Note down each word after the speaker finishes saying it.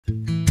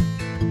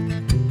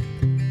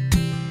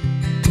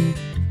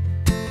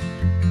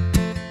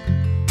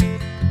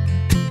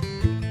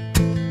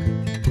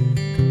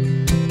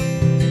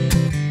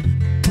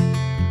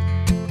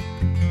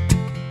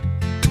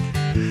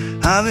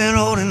I've been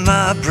holding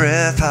my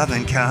breath, I've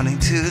been counting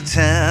to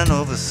 10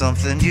 over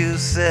something you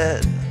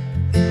said.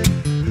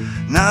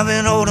 And I've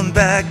been holding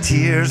back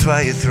tears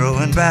while you're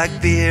throwing back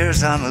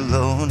beers. I'm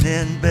alone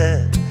in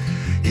bed.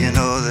 You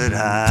know that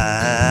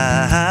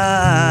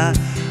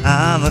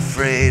I'm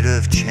afraid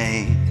of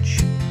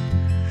change.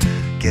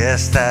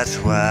 Guess that's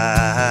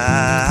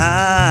why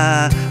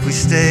we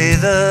stay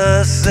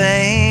the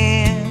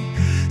same.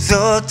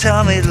 So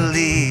tell me to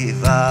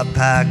leave, I'll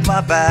pack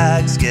my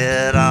bags,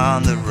 get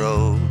on the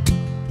road.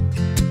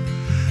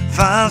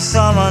 Find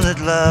someone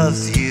that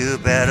loves you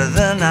better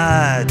than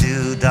I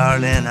do,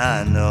 darling,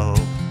 I know.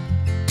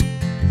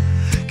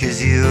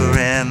 'Cause you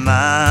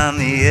remind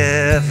me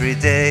every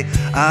day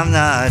I'm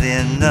not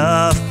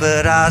enough,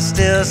 but I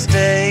still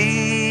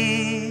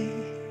stay.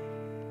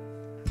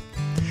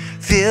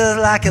 Feels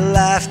like a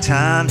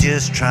lifetime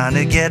just trying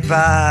to get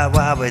by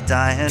while we're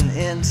dying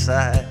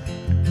inside.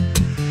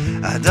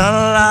 I've done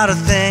a lot of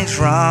things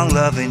wrong,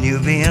 loving you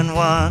being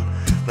one,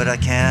 but I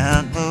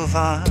can't move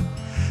on.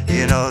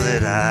 You know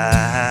that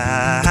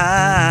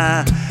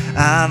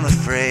I'm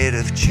afraid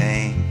of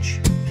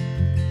change.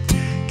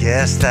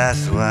 Guess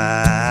that's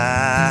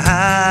why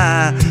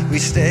we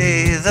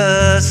stay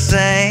the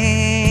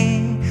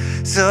same.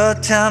 So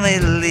tell me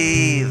to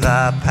leave,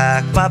 I'll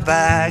pack my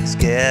bags,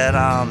 get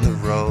on the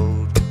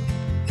road.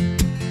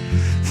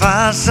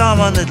 Find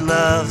someone that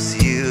loves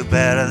you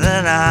better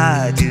than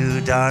I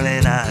do,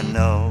 darling, I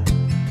know.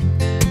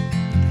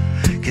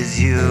 'Cause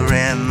you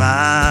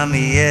remind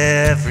me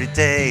every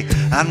day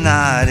I'm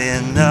not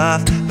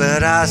enough,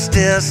 but I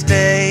still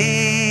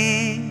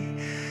stay.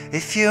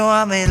 If you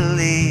want me to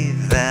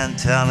leave, then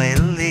tell me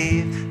to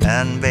leave,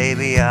 and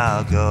baby,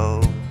 I'll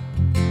go.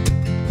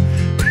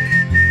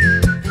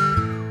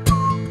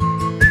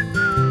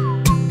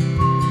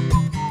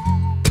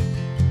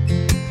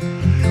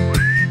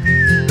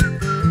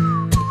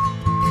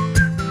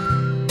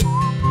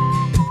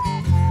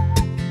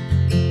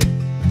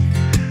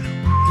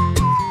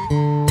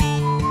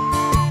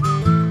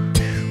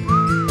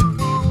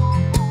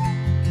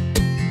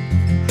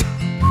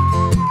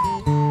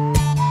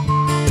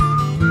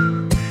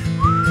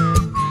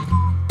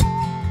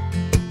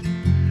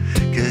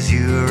 'Cause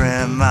you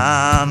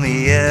remind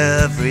me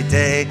every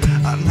day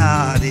I'm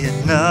not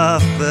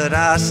enough, but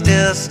I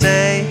still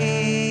stay.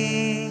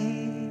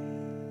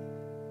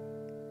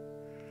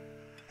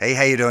 Hey,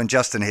 how you doing?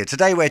 Justin here.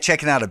 Today we're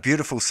checking out a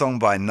beautiful song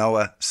by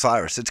Noah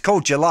Cyrus. It's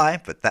called July,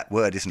 but that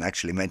word isn't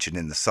actually mentioned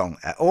in the song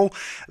at all.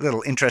 A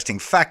little interesting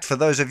fact for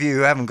those of you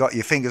who haven't got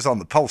your fingers on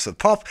the pulse of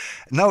pop,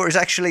 Noah is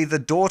actually the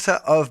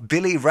daughter of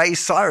Billy Ray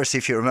Cyrus,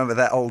 if you remember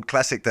that old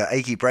classic, The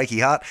Achy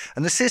Breaky Heart,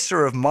 and the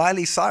sister of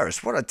Miley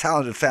Cyrus. What a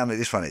talented family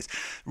this one is.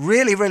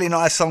 Really, really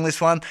nice song,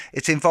 this one.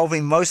 It's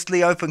involving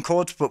mostly open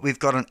chords, but we've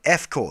got an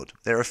F chord.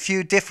 There are a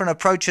few different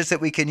approaches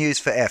that we can use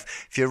for F.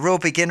 If you're a real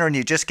beginner and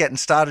you're just getting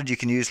started, you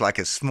can use like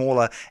a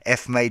smaller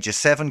F major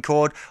 7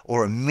 chord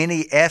or a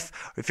mini F.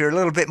 If you're a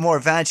little bit more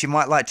advanced, you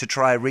might like to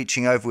try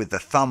reaching over with the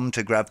thumb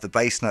to grab the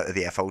bass note of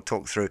the F. I'll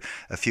talk through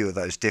a few of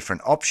those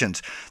different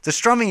options. The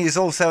strumming is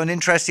also an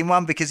interesting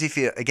one because if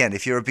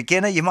you're a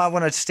beginner, you might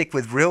want to stick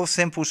with real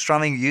simple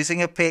strumming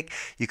using a pick.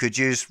 You could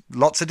use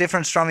lots of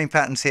different strumming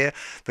patterns here,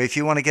 but if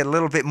you want to get a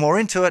little bit more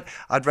into it,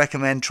 I'd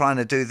recommend trying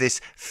to do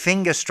this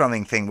finger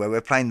strumming thing where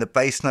we're playing the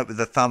bass note with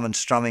the thumb and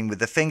strumming with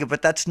the finger,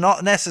 but that's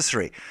not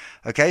necessary.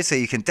 Okay, so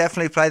you can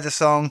definitely play the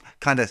song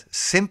kind of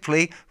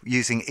simply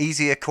using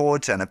easier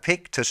chords and a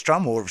pick to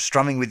strum, or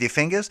strumming with your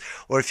fingers.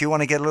 Or if you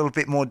want to get a little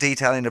bit more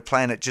detail into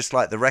playing it just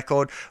like the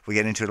record, we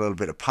get into a little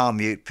bit of palm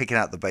mute, picking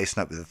out the bass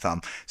note with the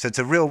thumb. So it's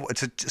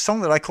a song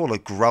that I call a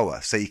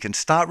grower. So you can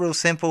start real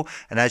simple,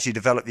 and as you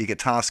develop your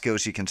guitar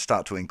skills, you can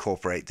start to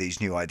incorporate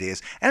these new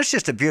ideas. And it's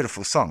just a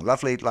beautiful song,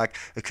 lovely, like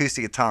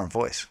acoustic guitar and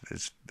voice.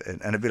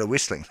 And a bit of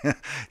whistling,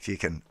 if you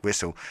can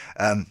whistle.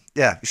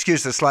 Yeah,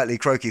 excuse the slightly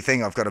croaky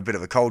thing. I've got a bit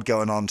of a cold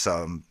going on, so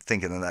I'm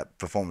thinking that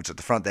performance at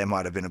the front there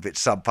might have been a bit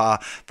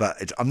subpar,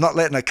 but I'm not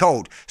letting a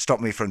cold stop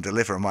me from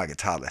delivering my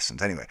guitar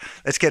lessons. Anyway,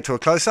 let's get to a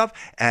close-up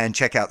and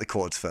check out the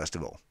chords first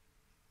of all.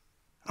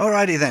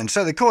 Alrighty then,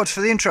 so the chords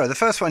for the intro. The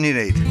first one you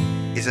need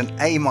is an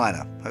A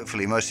minor.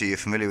 Hopefully most of you are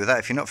familiar with that.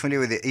 If you're not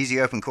familiar with the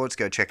easy open chords,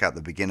 go check out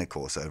the beginner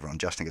course over on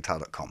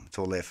JustinGuitar.com. It's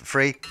all there for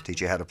free.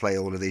 Teach you how to play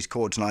all of these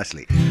chords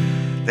nicely.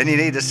 Then you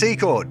need a C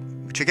chord,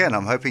 which again,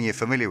 I'm hoping you're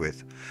familiar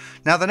with.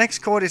 Now the next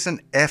chord is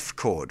an F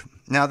chord.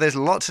 Now there's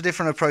lots of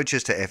different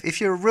approaches to F. If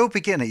you're a real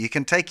beginner, you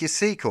can take your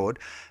C chord,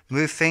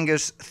 move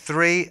fingers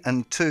 3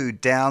 and 2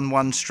 down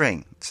one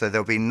string. So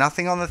there'll be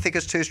nothing on the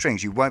thickest 2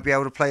 strings. You won't be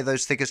able to play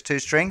those thickest 2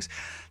 strings.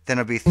 Then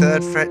it'll be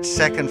 3rd fret,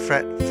 2nd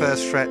fret,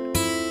 1st fret,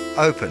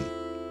 open.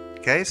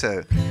 Okay,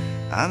 so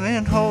I've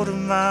been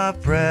holding my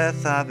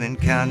breath, I've been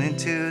counting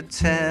to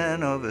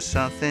 10 over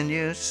something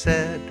you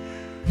said.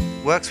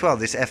 Works well,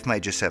 this F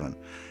major 7.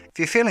 If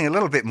you're feeling a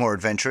little bit more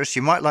adventurous,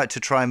 you might like to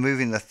try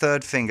moving the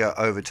 3rd finger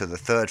over to the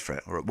 3rd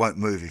fret, or it won't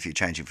move if you're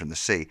changing from the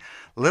C.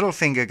 Little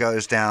finger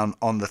goes down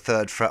on the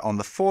 3rd fret on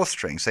the 4th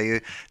string. So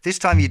this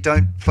time you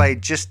don't play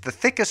just the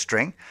thicker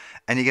string,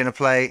 and you're going to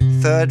play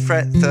 3rd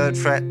fret, 3rd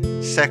fret,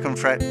 2nd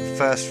fret,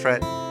 1st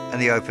fret,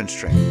 and the open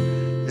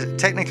string.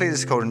 Technically this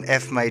is called an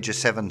F major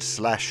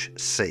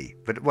 7/C,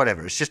 but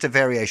whatever, it's just a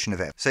variation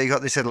of F. So you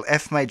got this little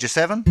F major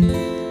 7,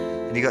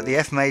 and you got the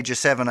F major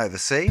 7 over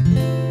C.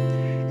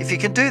 If you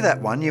can do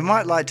that one, you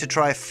might like to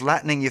try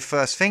flattening your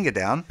first finger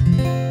down.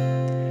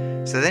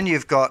 So then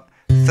you've got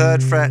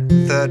 3rd fret,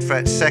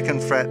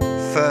 2nd fret,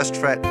 1st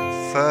fret,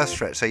 1st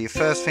fret. So your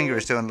first finger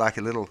is doing like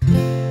a little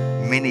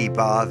mini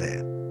bar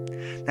there.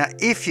 Now,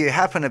 if you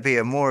happen to be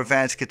a more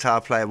advanced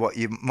guitar player, what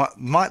you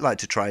might like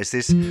to try is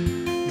this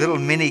little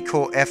mini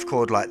F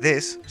chord like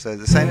this. So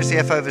the same as the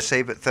F over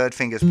C, but 3rd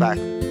finger's back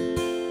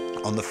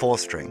on the 4th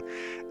string.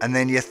 And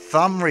then your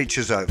thumb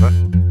reaches over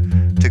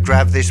to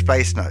grab this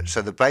bass note.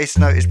 So the bass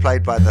note is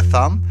played by the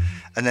thumb,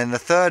 and then the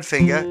 3rd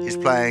finger is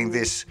playing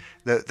this.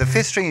 The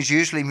 5th string is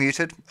usually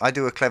muted. I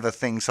do a clever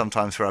thing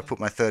sometimes where I put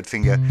my 3rd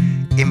finger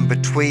in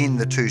between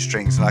the 2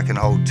 strings, and I can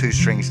hold 2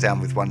 strings down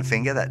with 1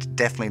 finger. That's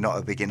definitely not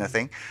a beginner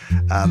thing,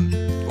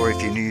 or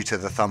if you're new to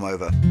the thumb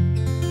over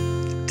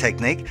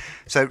technique.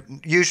 So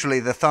usually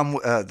the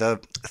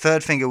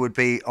 3rd finger would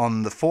be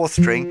on the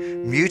 4th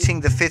string,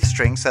 muting the 5th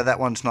string, so that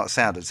one's not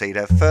sounded. So you'd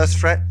have 1st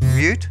fret,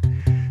 mute,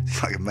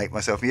 if I can make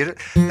myself mute it,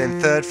 then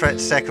 3rd fret,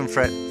 2nd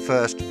fret,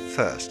 1st,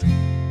 1st.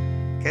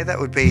 Okay, that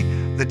would be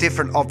the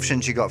different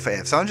options you got for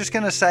F. So I'm just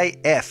going to say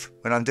F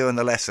when I'm doing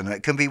the lesson.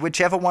 It can be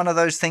whichever one of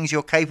those things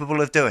you're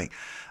capable of doing.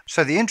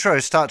 So the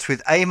intro starts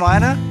with A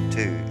minor,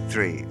 2,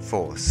 3,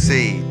 4,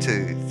 C,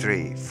 2,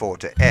 3, 4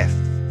 to F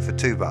for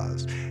 2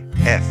 bars.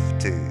 F,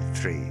 2,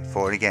 3,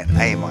 4, and again,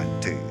 A minor,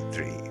 2,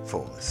 3,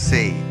 4,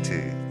 C,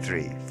 2,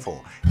 3,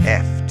 4,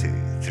 F, 2,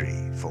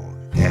 3, 4,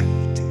 F,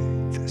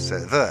 2, 3. So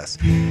the verse.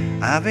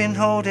 I've been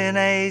holding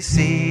A,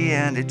 C,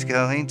 and it's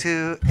going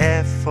to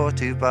F for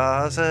 2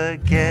 bars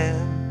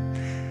again.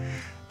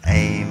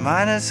 A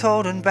minor's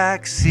holding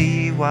back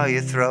C while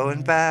you're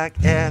throwing back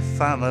F.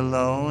 I'm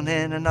alone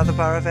in another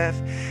bar of F.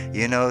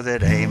 You know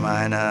that A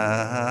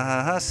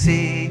minor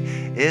C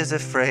is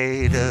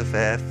afraid of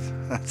F.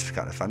 That's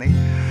kind of funny.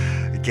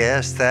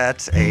 Guess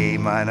that's A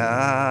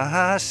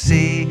minor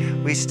C.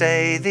 We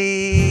stay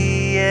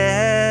the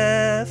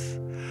F.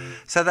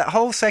 So that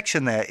whole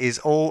section there is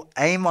all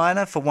A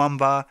minor for 1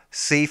 bar,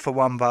 C for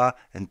 1 bar,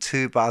 and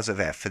 2 bars of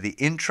F for the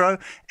intro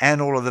and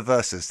all of the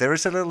verses. There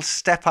is a little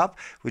step up,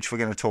 which we're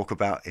going to talk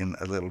about in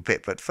a little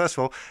bit. But first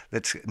of all,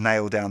 let's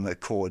nail down the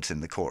chords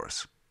in the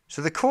chorus.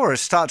 So the chorus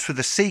starts with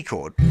the C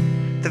chord.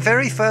 The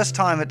very first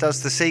time it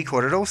does the C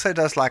chord, it also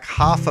does like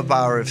half a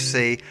bar of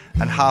C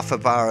and half a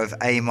bar of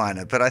A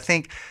minor. But I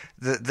think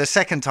the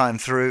second time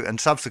through and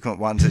subsequent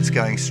ones, it's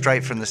going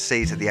straight from the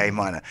C to the A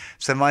minor.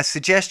 So my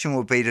suggestion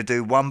would be to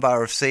do 1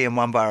 bar of C and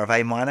 1 bar of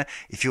A minor.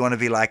 If you want to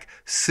be like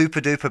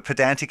super duper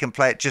pedantic and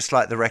play it just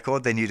like the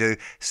record, then you do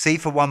C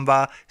for 1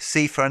 bar,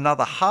 C for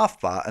another half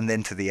bar, and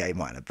then to the A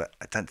minor. But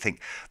I don't think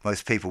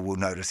most people will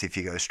notice if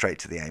you go straight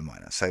to the A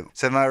minor. So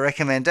my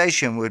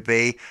recommendation would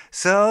be,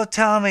 so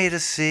tell me to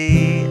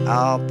C,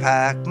 I'll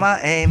pack my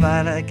A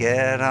minor,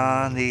 get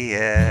on the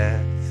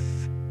F.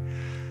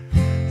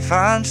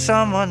 Find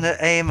someone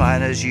that A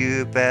minors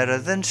you better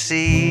than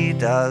C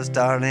does,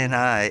 darling,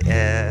 I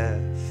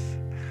F.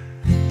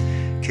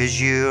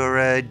 'Cause you're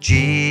a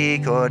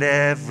G chord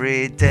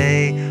every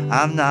day.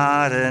 I'm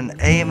not an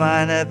A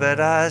minor,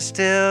 but I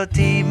still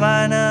D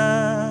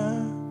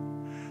minor.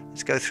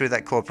 Let's go through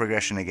that chord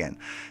progression again.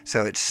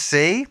 So it's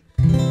C,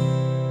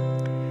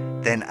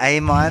 then A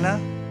minor,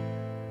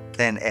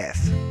 then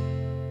F.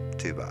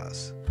 2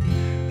 bars.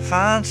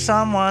 Find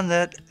someone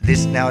that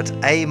now it's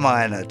A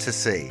minor to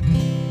C,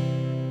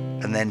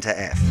 and then to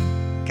F.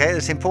 Okay,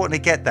 it's important to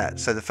get that.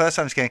 So the first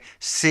time it's going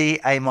C,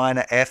 A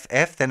minor, F,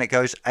 F, then it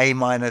goes A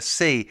minor,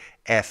 C,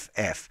 F,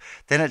 F.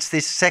 Then it's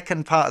this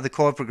second part of the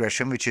chord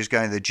progression, which is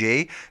going the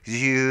G,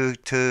 U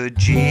to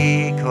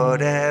G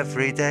chord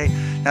every day.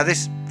 Now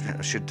this,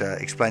 I should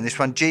explain this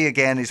one. G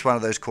again is one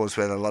of those chords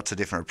where there are lots of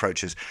different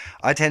approaches.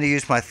 I tend to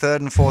use my 3rd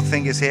and 4th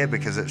fingers here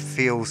because it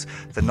feels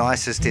the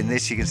nicest in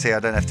this. You can see I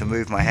don't have to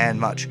move my hand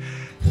much.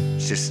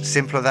 It's just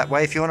simpler that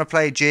way. If you want to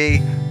play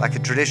G like a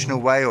traditional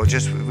way, or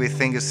just with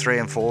fingers 3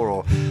 and 4,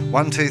 or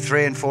 1, 2,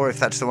 3 and 4, if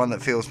that's the one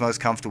that feels most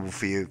comfortable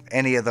for you,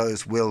 any of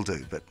those will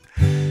do. But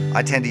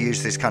I tend to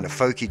use this kind of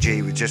folky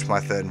G with just my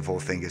 3rd and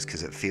 4th fingers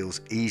because it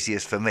feels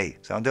easiest for me.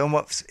 So I'm doing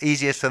what's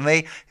easiest for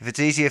me. If it's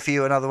easier for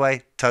you another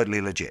way,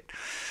 totally legit.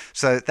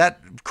 So that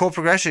chord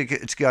progression,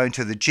 it's going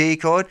to the G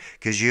chord,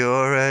 because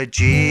you're a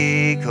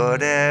G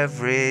chord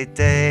every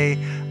day.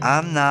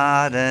 I'm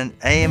not an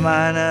A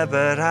minor,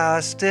 but I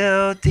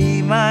still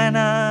D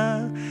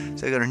minor.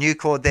 So we've got a new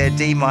chord there,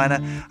 D minor.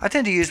 I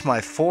tend to use my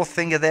 4th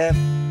finger there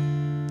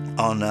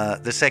on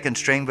the 2nd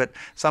string, but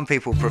some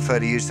people prefer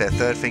to use their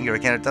 3rd finger.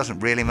 Again, it doesn't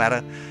really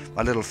matter.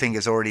 My little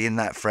finger's already in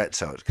that fret,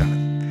 so it kind of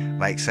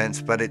makes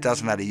sense, but it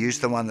doesn't matter. Use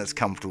the one that's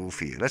comfortable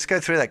for you. Let's go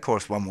through that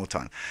chorus one more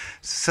time.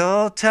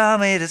 So tell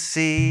me to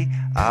C,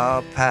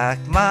 I'll pack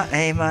my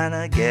A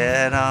minor,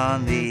 get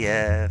on the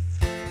F.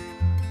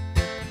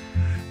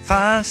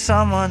 Find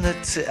someone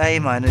that's A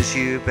minors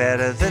you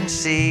better than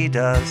C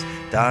does,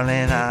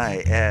 darling,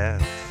 I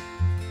F.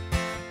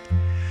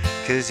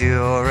 'cause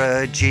you're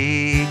a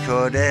G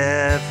chord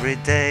every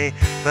day,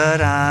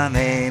 but I'm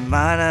A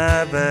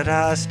minor, but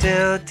I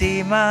still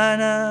D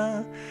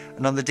minor.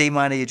 And on the D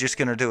minor, you're just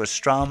going to do a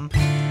strum,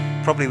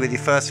 probably with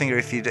your first finger,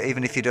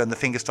 even if you're doing the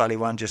fingerstyle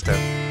one, just a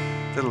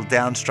little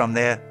down strum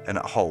there, and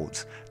it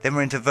holds. Then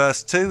we're into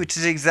verse 2, which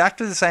is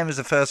exactly the same as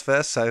the first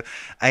verse, so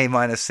A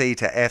minor, C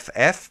to F,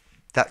 F,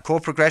 that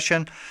chord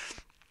progression.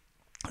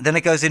 Then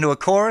it goes into a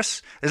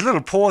chorus. There's a little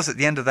pause at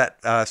the end of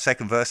that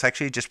second verse,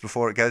 actually, just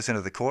before it goes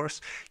into the chorus.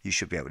 You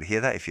should be able to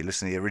hear that if you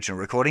listen to the original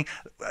recording.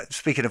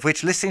 Speaking of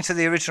which, listening to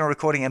the original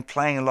recording and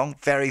playing along,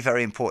 very,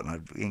 very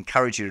important. I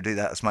encourage you to do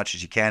that as much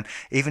as you can.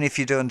 Even if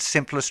you're doing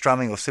simpler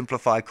strumming or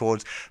simplified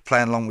chords,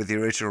 playing along with the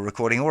original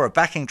recording or a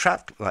backing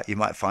track, like you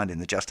might find in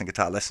the Justin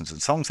Guitar Lessons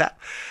and Songs app.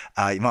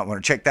 You might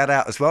want to check that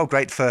out as well.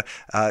 Great for,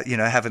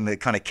 having the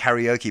kind of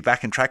karaoke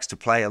backing tracks to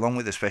play along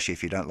with, especially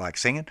if you don't like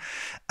singing.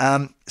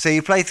 So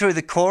you play through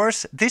the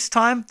chorus. This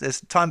time,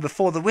 there's time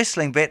before the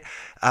whistling bit,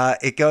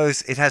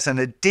 it has an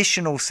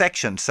additional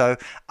section. So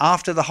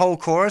after the whole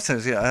chorus, I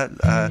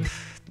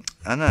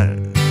know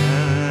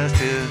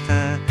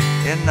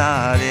you're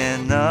not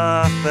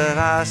enough, but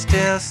I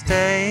still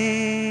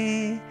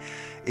stay.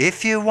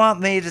 If you want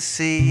me to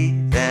C,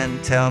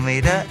 then tell me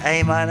to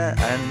A minor,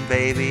 and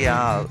baby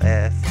I'll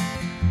F.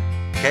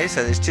 Okay,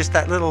 so there's just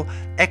that little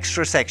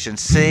extra section,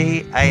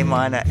 C, A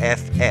minor,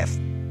 F, F.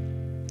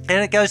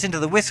 Then it goes into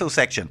the whistle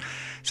section.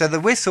 So the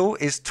whistle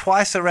is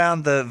twice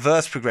around the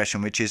verse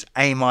progression, which is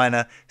A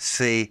minor,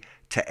 C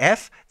to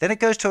F. Then it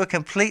goes to a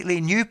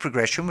completely new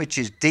progression, which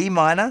is D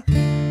minor,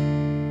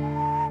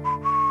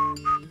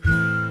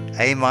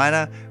 A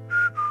minor,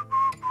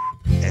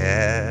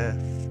 F.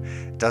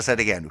 Does that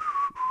again.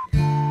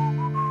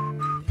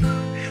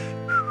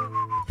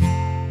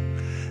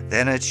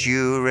 Then it's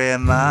you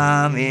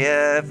remind me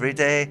every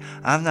day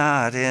I'm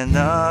not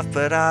enough,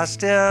 but I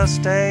still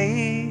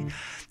stay.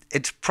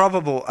 It's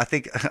probable, I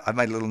think, I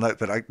made a little note,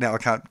 but now I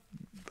can't,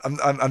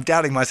 I'm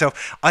doubting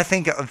myself. I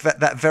think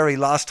that very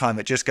last time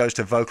it just goes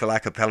to vocal a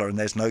cappella and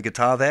there's no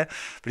guitar there.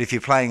 But if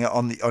you're playing it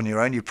on your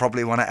own, you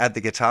probably want to add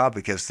the guitar,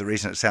 because the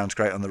reason it sounds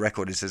great on the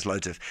record is there's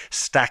loads of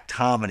stacked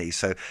harmonies.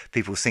 So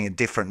people singing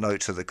different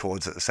notes of the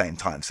chords at the same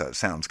time. So it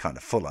sounds kind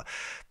of fuller.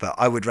 But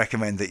I would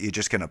recommend that you're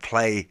just going to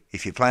play,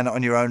 if you're playing it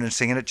on your own and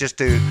singing it, just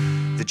do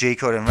the G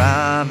chord and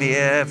remind me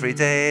every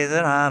day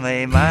that I'm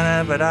A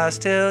minor, but I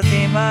still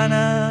D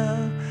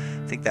minor.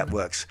 I think that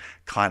works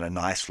kind of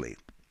nicely.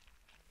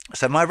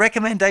 So my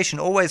recommendation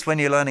always when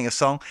you're learning a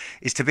song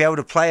is to be able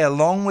to play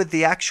along with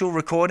the actual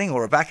recording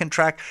or a backing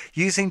track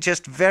using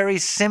just very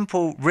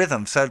simple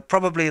rhythm. So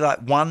probably like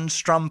one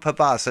strum per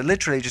bar. So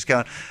literally just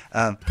going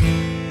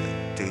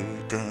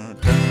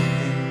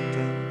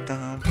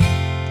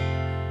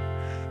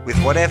with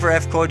whatever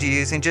F chord you're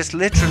using, just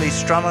literally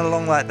strumming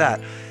along like that,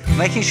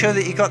 making sure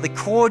that you got the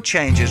chord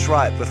changes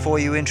right before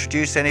you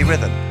introduce any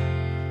rhythm.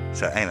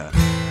 So A minor.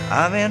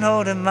 I've been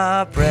holding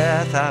my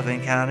breath, I've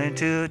been counting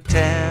to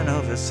 10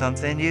 over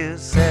something you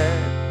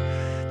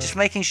said. Just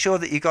making sure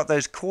that you got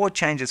those chord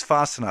changes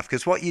fast enough,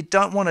 because what you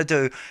don't want to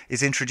do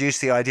is introduce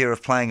the idea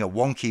of playing a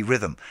wonky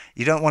rhythm.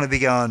 You don't want to be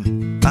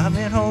going, I've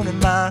been holding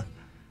my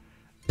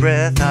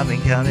breath, I've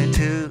been counting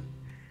to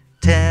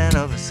 10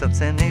 over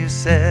something you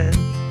said.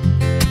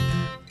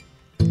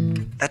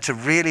 That's a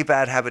really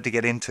bad habit to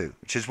get into,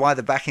 which is why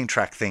the backing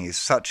track thing is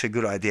such a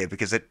good idea,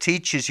 because it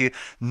teaches you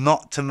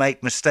not to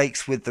make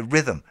mistakes with the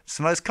rhythm. It's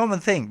the most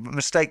common thing,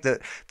 mistake that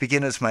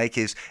beginners make,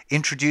 is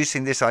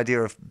introducing this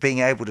idea of being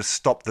able to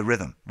stop the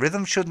rhythm.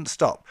 Rhythm shouldn't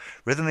stop.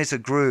 Rhythm is a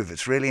groove.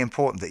 It's really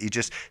important that you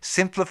just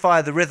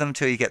simplify the rhythm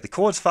till you get the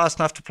chords fast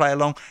enough to play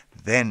along,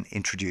 then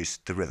introduce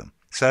the rhythm.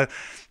 So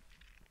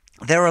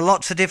there are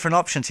lots of different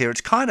options here.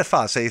 It's kind of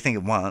fast. So you think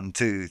of 1,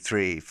 2,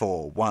 3,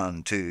 4,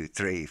 1, 2,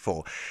 3,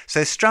 4.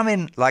 So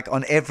strumming like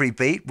on every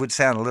beat would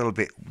sound a little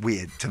bit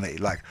weird to me.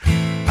 Like,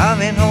 I've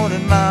been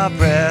holding my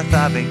breath,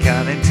 I've been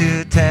counting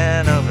to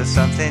 10 over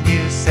something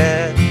you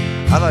said.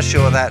 I'm not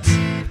sure that's,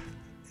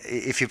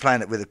 if you're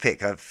playing it with a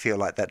pick, I feel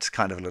like that's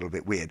kind of a little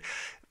bit weird.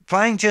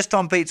 Playing just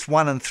on beats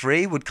 1 and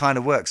 3 would kind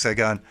of work. So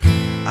going,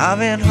 I've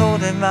been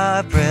holding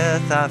my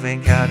breath, I've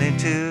been counting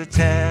to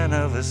 10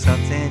 over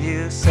something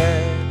you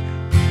said.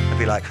 It'd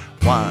be like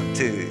 1,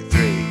 2,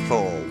 3,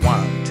 4,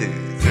 1,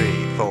 2,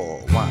 3, 4,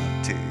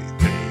 1, 2,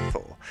 3,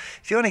 4.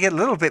 If you want to get a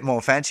little bit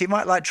more fancy, you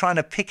might like trying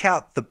to pick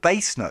out the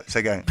bass note.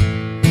 So going,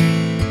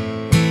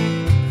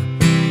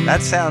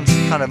 that sounds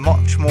kind of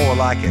much more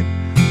like it.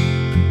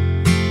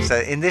 So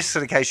in this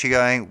sort of case, you're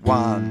going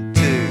 1,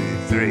 2,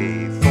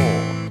 3, 4.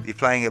 You're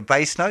playing a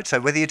bass note.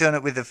 So whether you're doing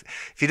it with if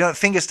you're doing it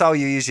fingerstyle,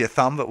 you use your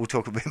thumb, but we'll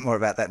talk a bit more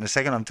about that in a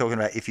second. I'm talking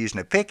about if you're using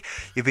a pick,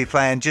 you'll be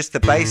playing just the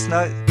bass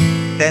note,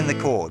 then the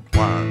chord.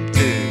 1,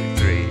 2,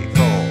 3,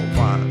 4,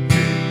 1, 2,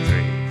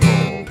 3,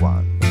 4,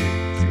 1, 2,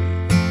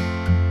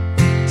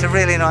 3. It's a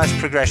really nice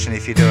progression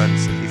if you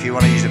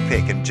want to use a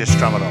pick and just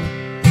strum it on.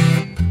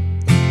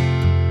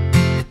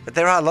 But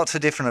there are lots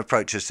of different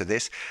approaches to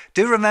this.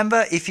 Do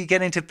remember, if you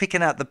get into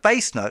picking out the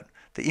bass note,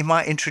 that you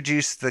might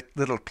introduce the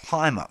little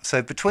climb up.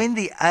 So between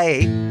the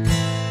A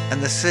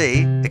and the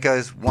C, it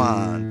goes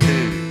 1,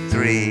 2,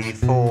 3,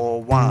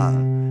 4,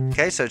 1.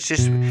 Okay, so it's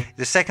just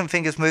the second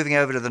finger's moving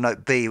over to the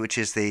note B, which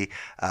is the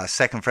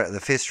second fret of the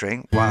fifth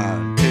string.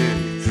 1,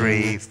 2,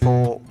 3,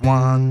 4,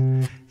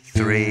 1,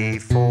 3,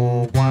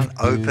 4, 1.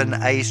 Open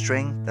A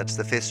string, that's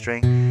the fifth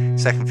string.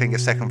 Second finger,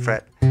 second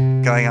fret,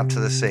 going up to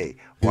the C.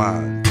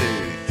 1, 2,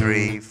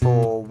 3,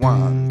 4,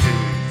 1, 2,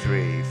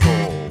 3,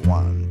 4,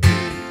 1, 2,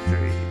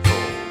 3, 4,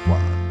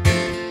 1,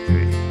 2,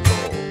 3, 4.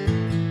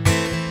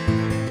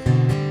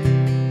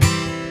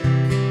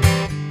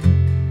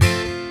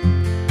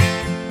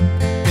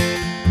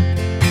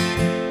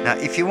 Now,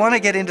 if you want to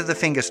get into the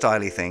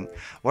fingerstyle thing,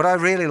 what I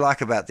really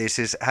like about this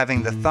is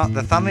having the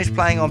thumb is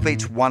playing on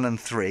beats 1 and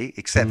 3,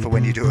 except for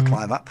when you do a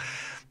climb up.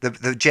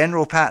 The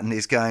general pattern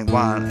is going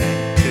 1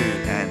 and 2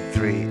 and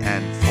 3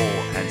 and 4,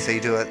 and so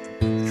you do a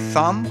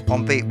thumb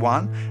on beat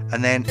 1,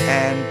 and then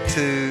and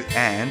 2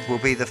 and will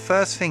be the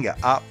first finger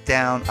up,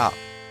 down, up.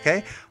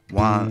 Okay,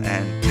 1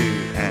 and 2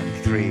 and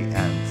 3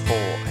 and 4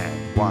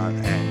 and 1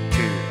 and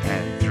 2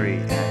 and 3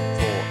 and 4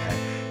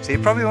 and. So you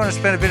probably want to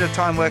spend a bit of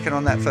time working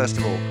on that first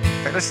of all.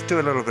 In fact, let's do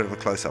a little bit of a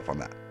close-up on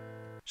that.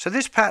 So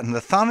this pattern,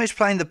 the thumb is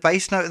playing the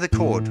bass note of the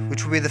chord,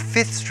 which will be the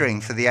fifth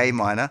string for the A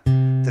minor,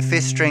 the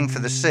fifth string for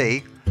the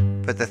C,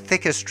 but the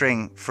thicker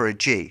string for a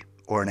G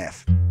or an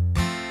F.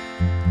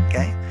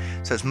 Okay,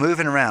 so it's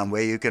moving around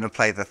where you're going to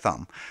play the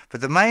thumb.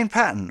 But the main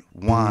pattern,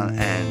 1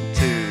 and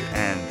 2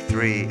 and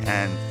 3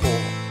 and 4,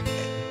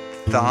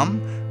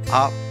 thumb,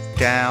 up,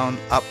 down,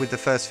 up with the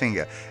first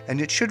finger. And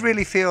it should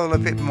really feel a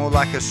bit more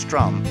like a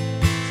strum.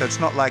 So it's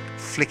not like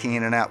flicking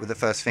in and out with the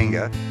first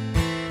finger.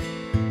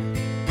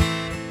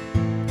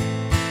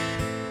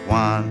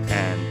 1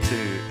 and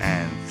 2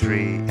 and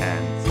 3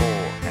 and 4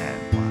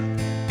 and 1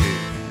 and 2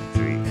 and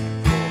 3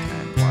 and 4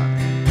 and 1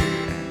 and 2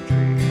 and 3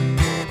 and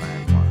 4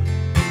 and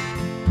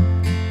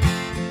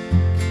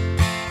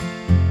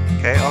 1.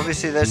 Okay,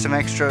 obviously there's some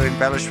extra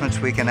embellishments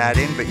we can add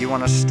in, but you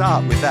want to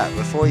start with that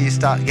before you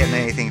start getting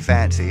anything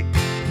fancy.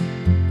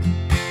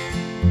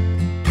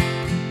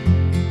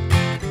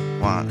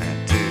 1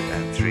 and 2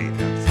 and 3 and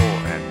 4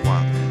 and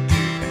 1 and 2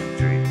 and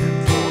 3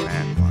 and 4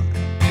 and 1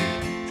 and 2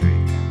 and 3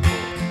 and 4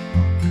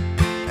 and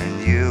 1.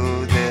 And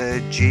you,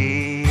 the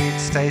G, it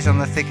stays on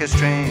the thicker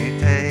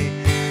string.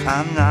 A,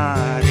 I'm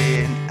not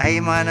in A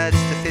minor,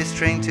 it's the fifth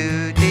string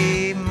to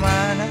D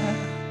minor.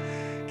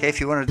 Okay, if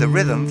you wanted the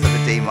rhythm for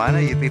the D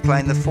minor, you'd be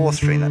playing the fourth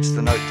string, that's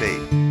the note D.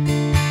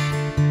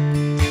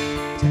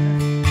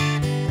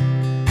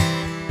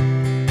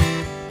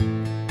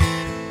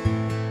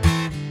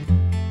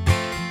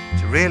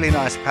 Really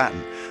nice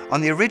pattern.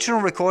 On the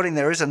original recording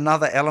there is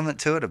another element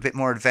to it, a bit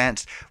more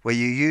advanced, where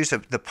you use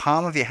the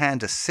palm of your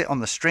hand to sit on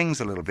the strings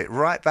a little bit,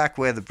 right back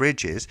where the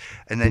bridge is,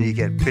 and then you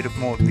get a bit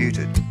more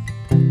muted.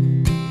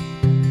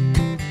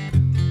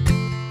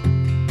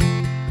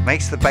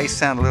 Makes the bass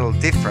sound a little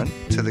different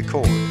to the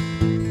chord.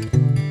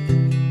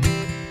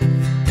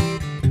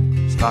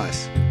 It's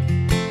nice.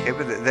 Okay,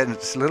 but then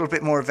it's a little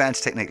bit more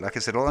advanced technique. Like I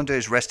said, all I'm doing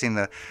is resting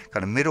the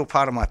kind of middle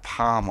part of my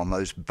palm on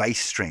those bass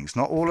strings.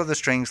 Not all of the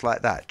strings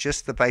like that,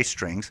 just the bass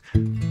strings.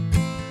 And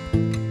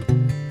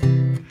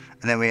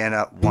then we end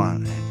up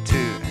 1 and 2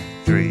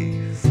 and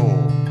 3, 4,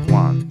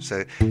 1.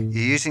 So you're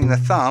using the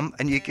thumb,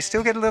 and you can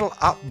still get a little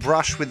up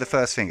brush with the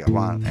first finger.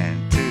 1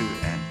 and 2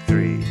 and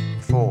 3,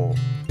 4,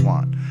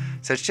 1.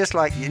 So it's just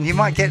like, and you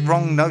might get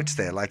wrong notes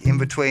there, like in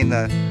between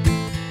the.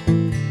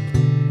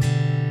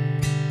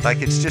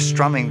 Like it's just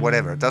strumming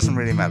whatever, it doesn't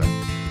really matter.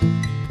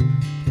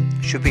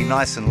 Should be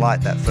nice and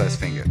light, that first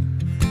finger.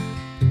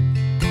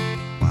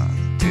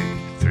 1, 2,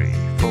 3,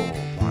 4,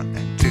 1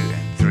 and 2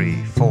 and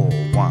 3, 4,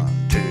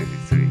 1, 2,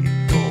 3,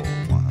 4,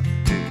 1,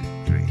 2,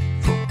 3,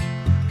 4.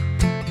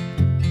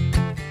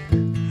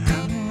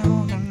 I've been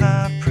holding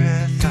my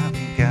breath, I've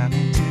been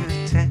counting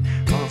to 10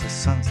 over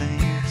something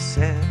you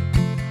said.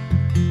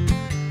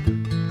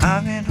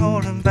 I've been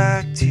holding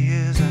back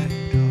tears, I've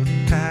been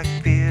holding back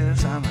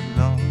fears, I'm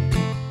alone.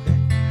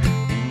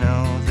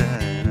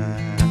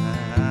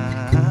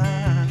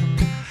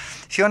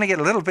 If you want to get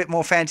a little bit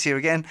more fancier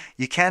again,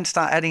 you can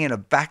start adding in a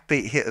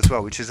backbeat hit as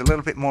well, which is a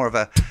little bit more of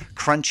a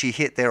crunchy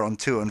hit there on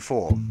 2 and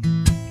 4.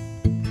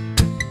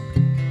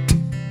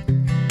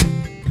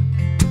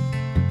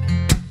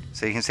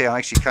 So you can see I'm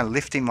actually kind of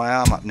lifting my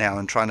arm up now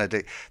and trying to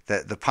do,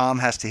 the palm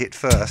has to hit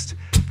first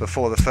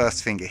before the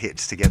first finger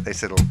hits to get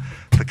this little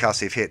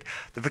percussive hit.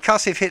 The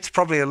percussive hit's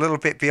probably a little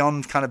bit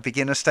beyond kind of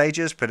beginner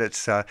stages, but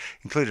it's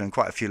included in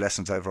quite a few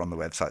lessons over on the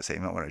website, so you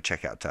might want to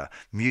check out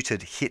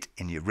muted hit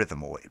in your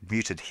rhythm or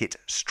muted hit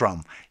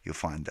strum. You'll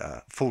find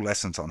full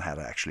lessons on how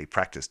to actually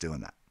practice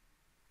doing that.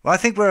 Well, I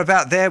think we're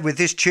about there with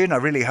this tune. I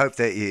really hope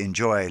that you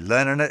enjoy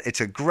learning it. It's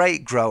a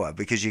great grower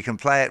because you can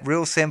play it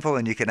real simple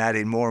and you can add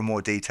in more and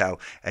more detail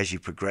as you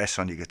progress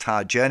on your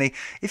guitar journey.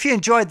 If you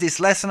enjoyed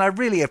this lesson, I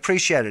really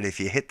appreciate it if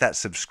you hit that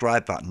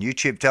subscribe button.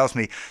 YouTube tells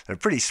me that a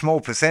pretty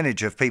small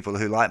percentage of people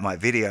who like my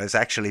videos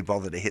actually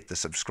bother to hit the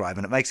subscribe,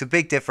 and it makes a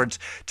big difference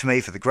to me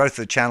for the growth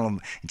of the channel,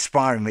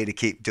 inspiring me to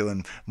keep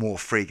doing more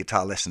free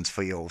guitar lessons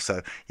for you all.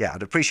 So yeah,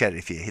 I'd appreciate it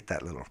if you hit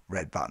that little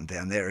red button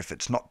down there if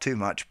it's not too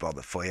much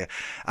bother for you.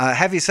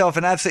 Have yourself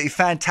an absolutely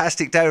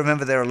fantastic day.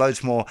 Remember, there are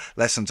loads more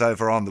lessons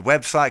over on the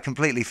website,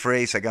 completely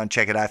free, so go and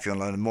check it out if you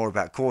want to learn more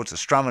about chords or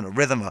strumming or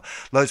rhythm or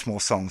loads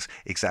more songs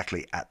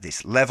exactly at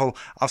this level.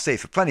 I'll see you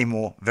for plenty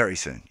more very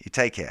soon. You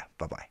take care.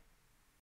 Bye-bye.